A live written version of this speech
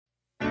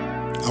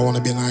I want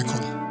to be an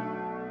icon.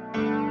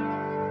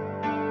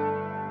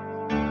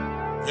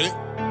 Ready?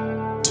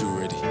 Too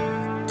ready.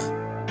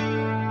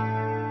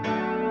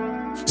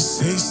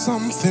 Say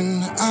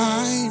something,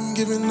 I'm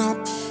giving up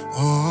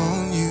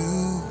on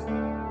you.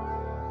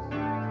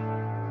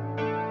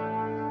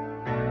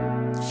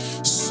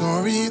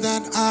 Sorry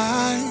that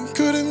I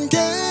couldn't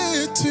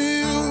get to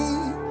you.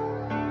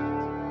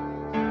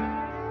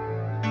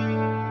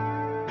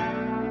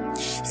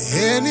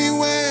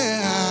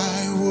 Anywhere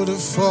I would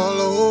have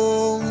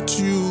followed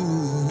you.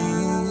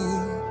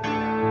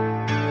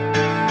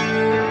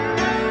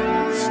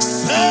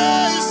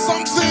 Say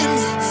something,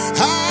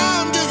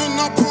 I'm giving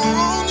up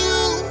on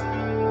you.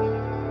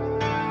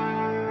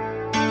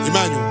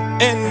 Emmanuel.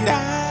 And I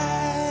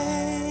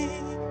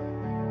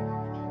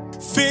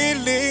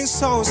feeling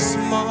so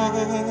small.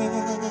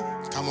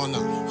 Come on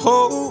now.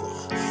 Oh,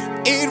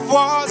 it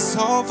was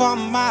over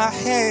my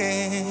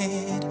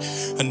head.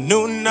 I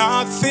knew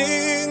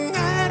nothing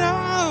at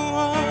all.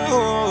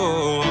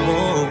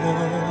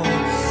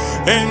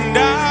 And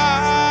I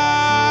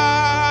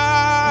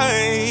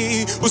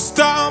would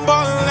stumble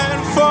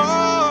and fall.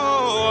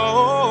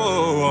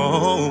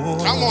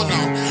 Come on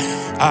now.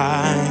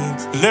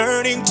 I'm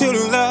learning to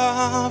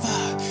love,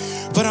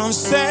 but I'm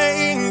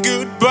saying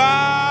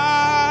goodbye.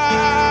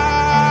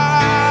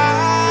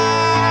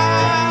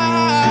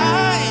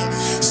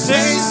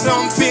 Say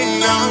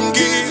something, I'm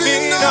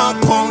giving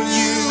up on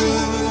you.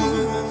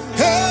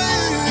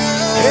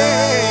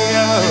 Hey,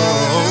 oh,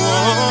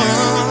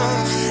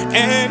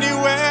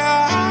 anywhere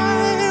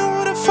I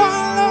would have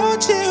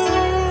followed you.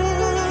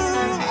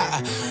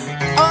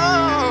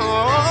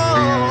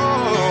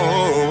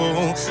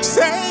 Oh,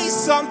 say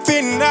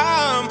something,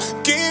 I'm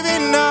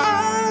giving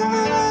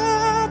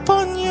up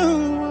on you.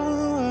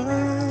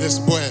 This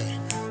boy.